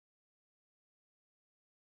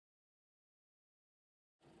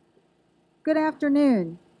Good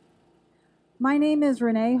afternoon. My name is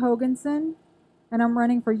Renee Hoagenson, and I'm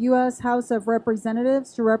running for U.S. House of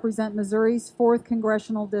Representatives to represent Missouri's 4th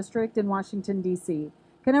Congressional District in Washington, D.C.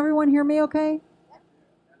 Can everyone hear me okay?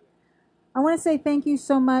 I want to say thank you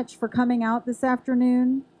so much for coming out this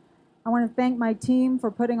afternoon. I want to thank my team for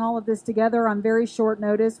putting all of this together on very short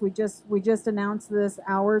notice. We just announced this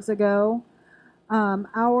hours ago. Um,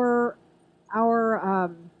 our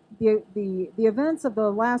the events of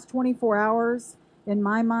the last 24 hours, in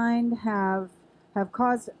my mind, have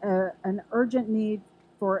caused an urgent need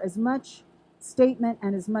for as much statement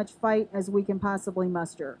and as much fight as we can possibly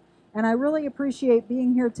muster. And I really appreciate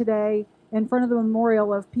being here today in front of the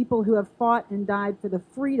memorial of people who have fought and died for the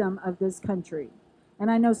freedom of this country.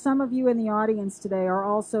 And I know some of you in the audience today are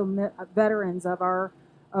also veterans of our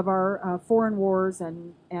foreign wars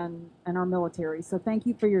and our military. So thank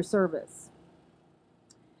you for your service.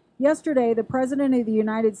 Yesterday, the President of the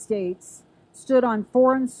United States stood on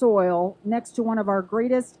foreign soil next to one of our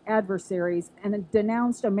greatest adversaries and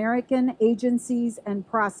denounced American agencies and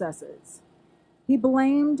processes. He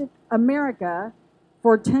blamed America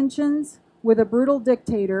for tensions with a brutal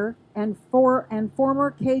dictator and former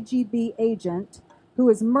KGB agent who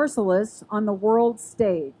is merciless on the world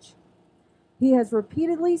stage. He has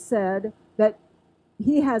repeatedly said that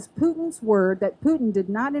he has Putin's word that Putin did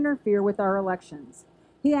not interfere with our elections.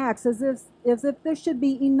 He acts as if this should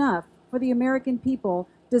be enough for the American people,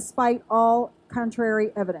 despite all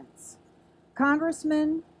contrary evidence.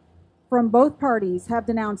 Congressmen from both parties have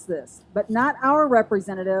denounced this, but not our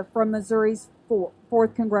representative from Missouri's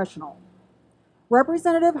 4th Congressional.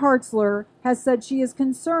 Representative Hartzler has said she is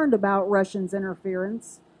concerned about Russians'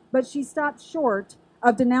 interference, but she stopped short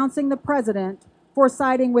of denouncing the president for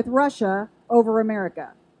siding with Russia over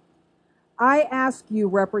America. I ask you,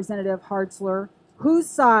 Representative Hartzler, whose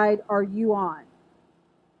side are you on?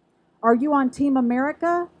 Are you on Team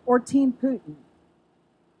America or Team Putin?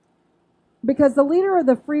 Because the leader of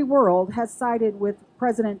the free world has sided with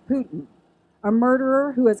President Putin, a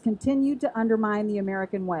murderer who has continued to undermine the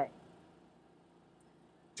American way.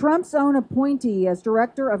 Trump's own appointee as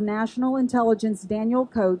Director of National Intelligence, Daniel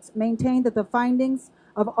Coats, maintained that the findings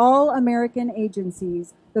of all American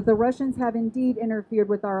agencies that the Russians have indeed interfered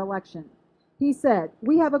with our election. He said,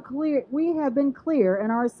 we have been clear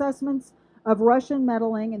in our assessments of Russian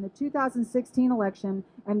meddling in the 2016 election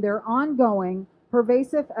and their ongoing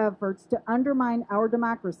pervasive efforts to undermine our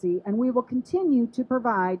democracy, and we will continue to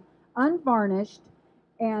provide unvarnished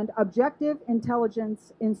and objective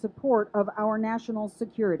intelligence in support of our national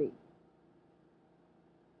security.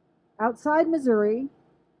 Outside Missouri,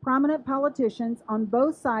 prominent politicians on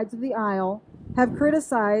both sides of the aisle have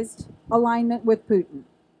criticized alignment with Putin.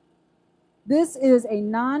 This is a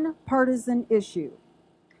nonpartisan issue.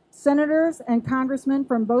 Senators and congressmen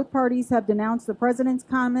from both parties have denounced the president's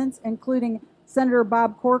comments, including Senator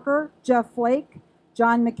Bob Corker, Jeff Flake,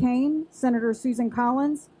 John McCain, Senator Susan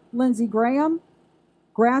Collins, Lindsey Graham,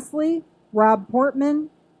 Grassley, Rob Portman,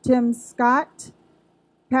 Tim Scott,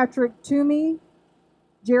 Patrick Toomey,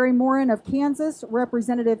 Jerry Moran of Kansas,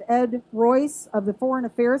 Representative Ed Royce of the Foreign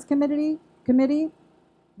Affairs Committee,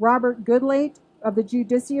 Robert Goodlate of the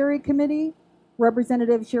Judiciary Committee,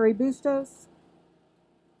 Representative Sherry Bustos,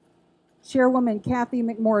 Chairwoman Kathy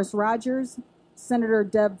McMorris Rogers, Senator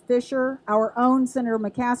Deb Fisher, our own Senator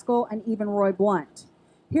McCaskill, and even Roy Blunt.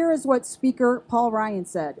 Here is what Speaker Paul Ryan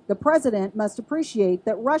said. The president must appreciate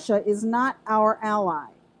that Russia is not our ally.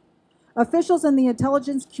 Officials in the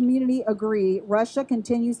intelligence community agree Russia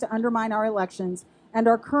continues to undermine our elections and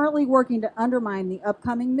are currently working to undermine the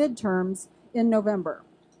upcoming midterms in November.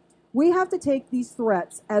 We have to take these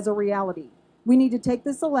threats as a reality. We need to take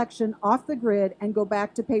this election off the grid and go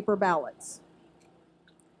back to paper ballots.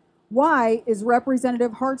 Why isn't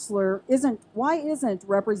Representative Hartzler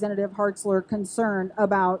concerned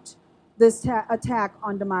about this attack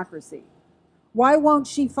on democracy? Why won't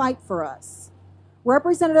she fight for us?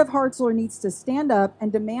 Representative Hartzler needs to stand up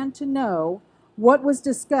and demand to know what was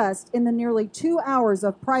discussed in the nearly 2 hours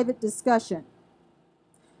of private discussion.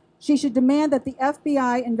 She should demand that the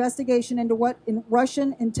FBI investigation into what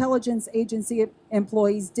Russian intelligence agency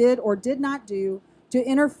employees did or did not do to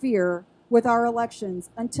interfere with our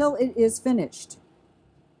elections until it is finished.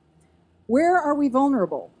 Where are we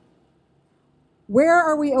vulnerable? Where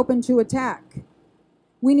are we open to attack?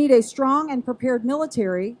 We need a strong and prepared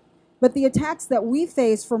military, but the attacks that we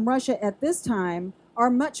face from Russia at this time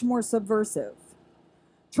are much more subversive.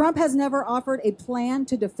 Trump has never offered a plan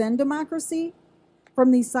to defend democracy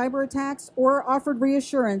from these cyber attacks or offered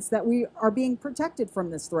reassurance that we are being protected from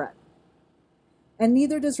this threat. And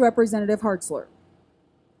neither does Representative Hartzler.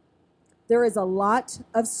 There is a lot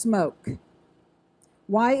of smoke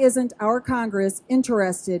Why isn't our Congress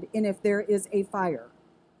interested in if there is a fire?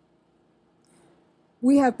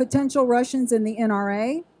 We have potential Russians in the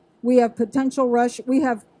NRA. We have potential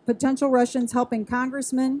Russians helping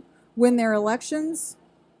congressmen win their elections.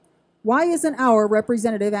 Why isn't our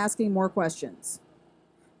representative asking more questions?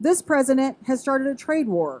 This president has started a trade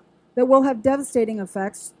war that will have devastating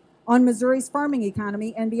effects on Missouri's farming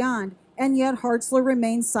economy and beyond, and yet Hartzler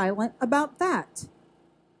remains silent about that.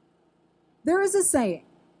 There is a saying,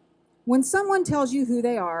 when someone tells you who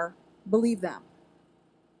they are, believe them.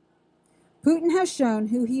 Putin has shown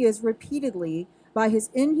who he is repeatedly by his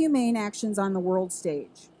inhumane actions on the world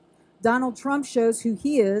stage. Donald Trump shows who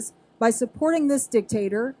he is by supporting this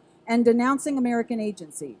dictator and denouncing American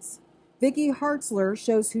agencies. Vicky Hartzler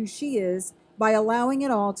shows who she is by allowing it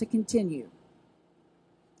all to continue.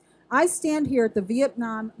 I stand here at the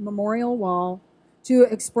Vietnam Memorial Wall to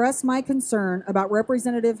express my concern about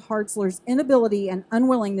Representative Hartzler's inability and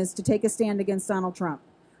unwillingness to take a stand against Donald Trump.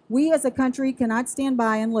 We as a country cannot stand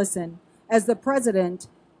by and listen as the president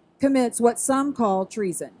commits what some call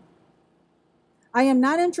treason. I am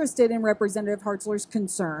not interested in Representative Hartzler's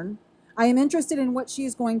concern. I am interested in what she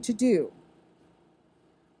is going to do.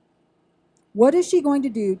 What is she going to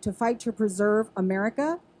do to fight to preserve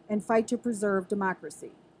America and fight to preserve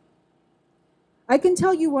democracy? I can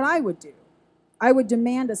tell you what I would do. I would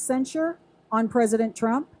demand a censure on President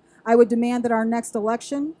Trump. I would demand that our next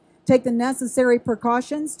election take the necessary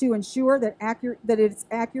precautions to ensure that it's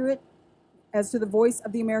accurate as to the voice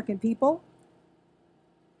of the American people.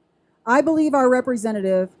 I believe our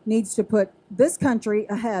representative needs to put this country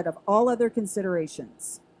ahead of all other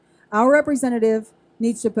considerations. Our representative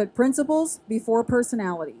needs to put principles before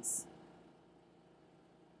personalities.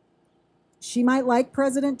 She might like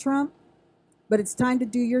President Trump, but it's time to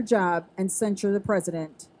do your job and censure the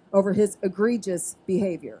president over his egregious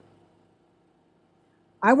behavior.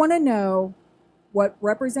 I want to know what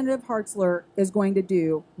Representative Hartzler is going to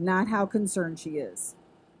do, not how concerned she is.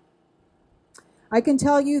 I can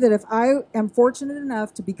tell you that if I am fortunate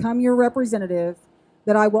enough to become your representative,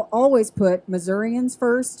 that I will always put Missourians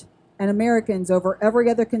first and Americans over every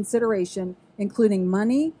other consideration, including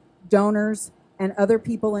money, donors, and other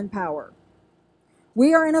people in power.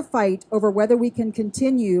 We are in a fight over whether we can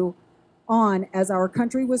continue on as our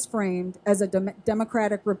country was framed as a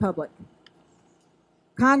democratic republic.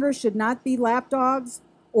 Congress should not be lapdogs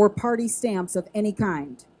or party stamps of any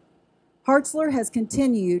kind. Hartzler has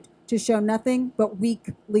continued to show nothing but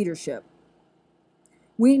weak leadership.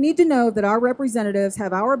 We need to know that our representatives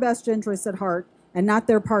have our best interests at heart and not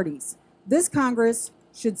their parties. This Congress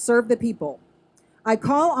should serve the people. I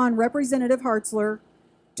call on Representative Hartzler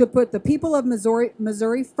to put the people of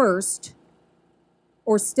Missouri first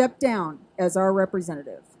or step down as our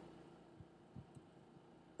representative.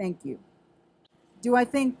 Thank you. Do I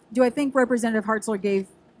think Representative Hartzler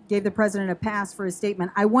gave the president a pass for his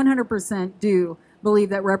statement? I 100% do believe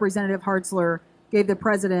that Representative Hartzler gave the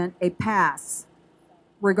president a pass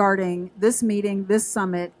regarding this meeting, this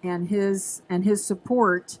summit, and his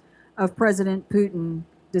support of President Putin,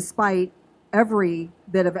 despite every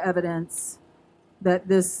bit of evidence that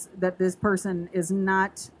this person is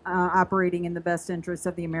not operating in the best interests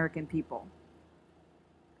of the American people.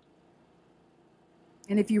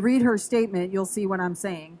 And if you read her statement, you'll see what I'm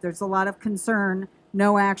saying. There's a lot of concern,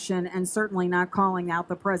 no action, and certainly not calling out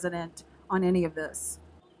the president on any of this.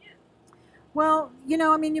 Well, you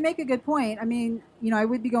make a good point. I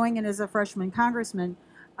would be going in as a freshman congressman.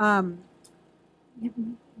 One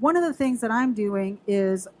of the things that I'm doing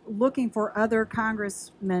is looking for other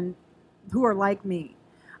congressmen who are like me.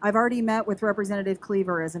 I've already met with Representative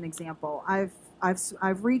Cleaver as an example.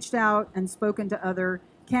 I've reached out and spoken to other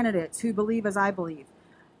candidates who believe as I believe.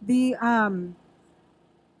 The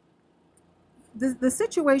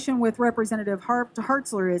situation with Representative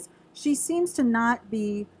Hartzler is she seems to not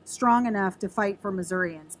be strong enough to fight for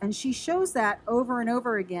Missourians, and she shows that over and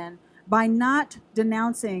over again by not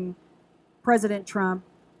denouncing President Trump.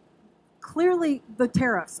 Clearly, the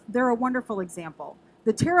tariffs, they're a wonderful example.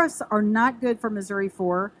 The tariffs are not good for Missouri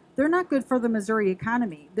 4. They're not good for the Missouri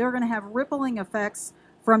economy. They're going to have rippling effects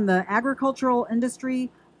from the agricultural industry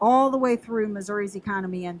all the way through Missouri's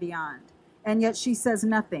economy and beyond. And yet she says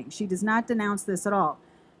nothing. She does not denounce this at all.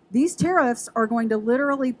 These tariffs are going to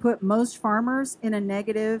literally put most farmers in the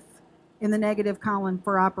negative column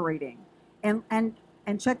for operating. And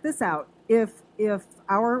check this out. If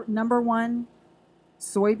our number one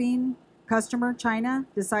soybean customer, China,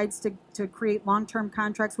 decides to create long-term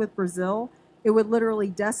contracts with Brazil, it would literally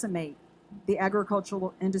decimate the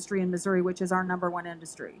agricultural industry in Missouri, which is our number one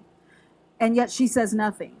industry. And yet she says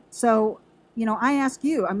nothing. So I ask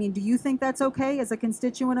you, I mean, do you think that's okay as a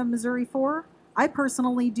constituent of Missouri 4? I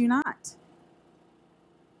personally do not.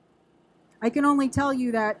 I can only tell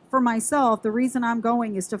you that for myself, the reason I'm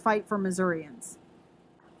going is to fight for Missourians.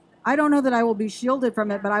 I don't know that I will be shielded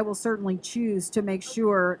from it, but I will certainly choose to make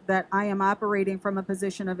sure that I am operating from a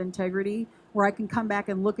position of integrity where I can come back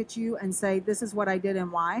and look at you and say, this is what I did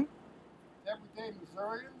and why. Everyday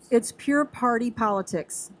Missourians? It's pure party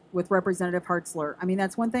politics with Representative Hartzler. I mean,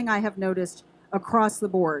 that's one thing I have noticed across the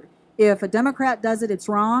board. If a Democrat does it, it's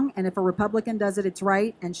wrong, and if a Republican does it, it's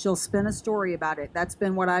right, and she'll spin a story about it. That's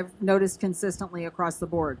been what I've noticed consistently across the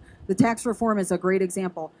board. The tax reform is a great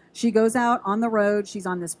example. She goes out on the road, she's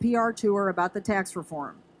on this PR tour about the tax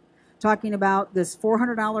reform, talking about this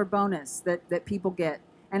 $400 bonus that people get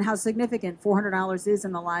and how significant $400 is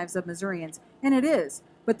in the lives of Missourians, and it is.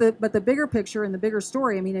 But the bigger picture and the bigger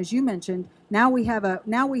story, I mean, as you mentioned, now we have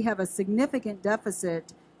a significant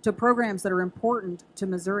deficit to programs that are important to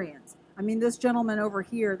Missourians. I mean, this gentleman over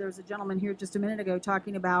here, there's a gentleman here just a minute ago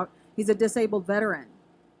talking about he's a disabled veteran,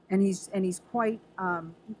 and he's quite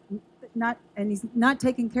he's not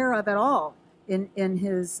taken care of at all in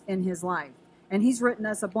his life, and he's written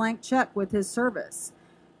us a blank check with his service,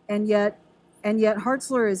 and yet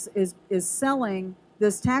Hartzler is selling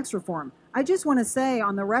this tax reform. I just want to say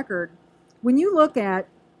on the record, when you look at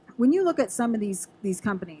some of these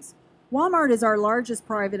companies, Walmart is our largest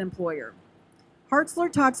private employer.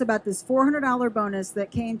 Hartzler talks about this $400 bonus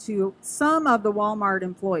that came to some of the Walmart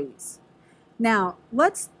employees. Now,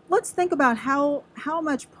 let's think about how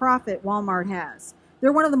much profit Walmart has.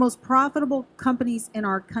 They're one of the most profitable companies in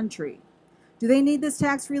our country. Do they need this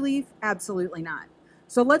tax relief? Absolutely not.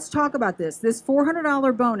 So let's talk about this. This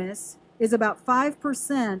 $400 bonus is about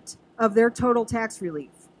 5% of their total tax relief.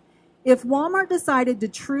 If Walmart decided to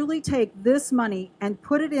truly take this money and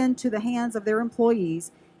put it into the hands of their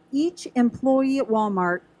employees, each employee at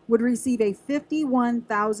Walmart would receive a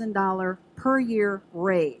 $51,000 per year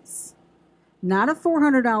raise. Not a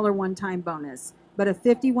 $400 one-time bonus, but a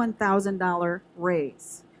 $51,000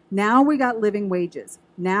 raise. Now we got living wages.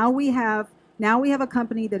 Now we have a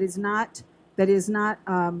company that is not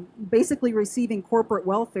basically receiving corporate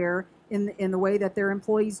welfare in the way that their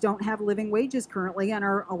employees don't have living wages currently, and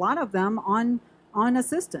are a lot of them on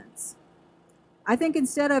assistance. I think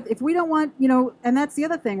instead of, if we don't want, and that's the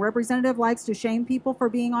other thing, Representative likes to shame people for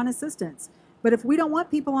being on assistance. But if we don't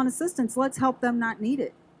want people on assistance, let's help them not need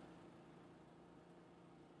it.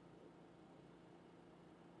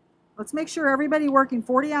 Let's make sure everybody working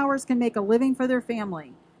 40 hours can make a living for their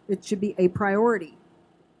family. It should be a priority.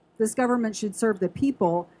 This government should serve the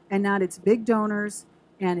people and not its big donors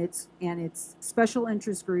and its special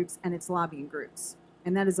interest groups and its lobbying groups.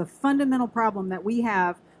 And that is a fundamental problem that we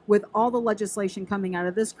have with all the legislation coming out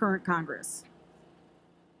of this current Congress.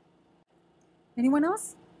 Anyone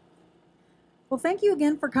else? Well, thank you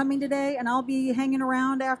again for coming today, and I'll be hanging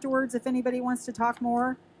around afterwards if anybody wants to talk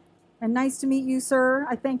more. And nice to meet you, sir.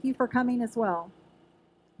 I thank you for coming as well.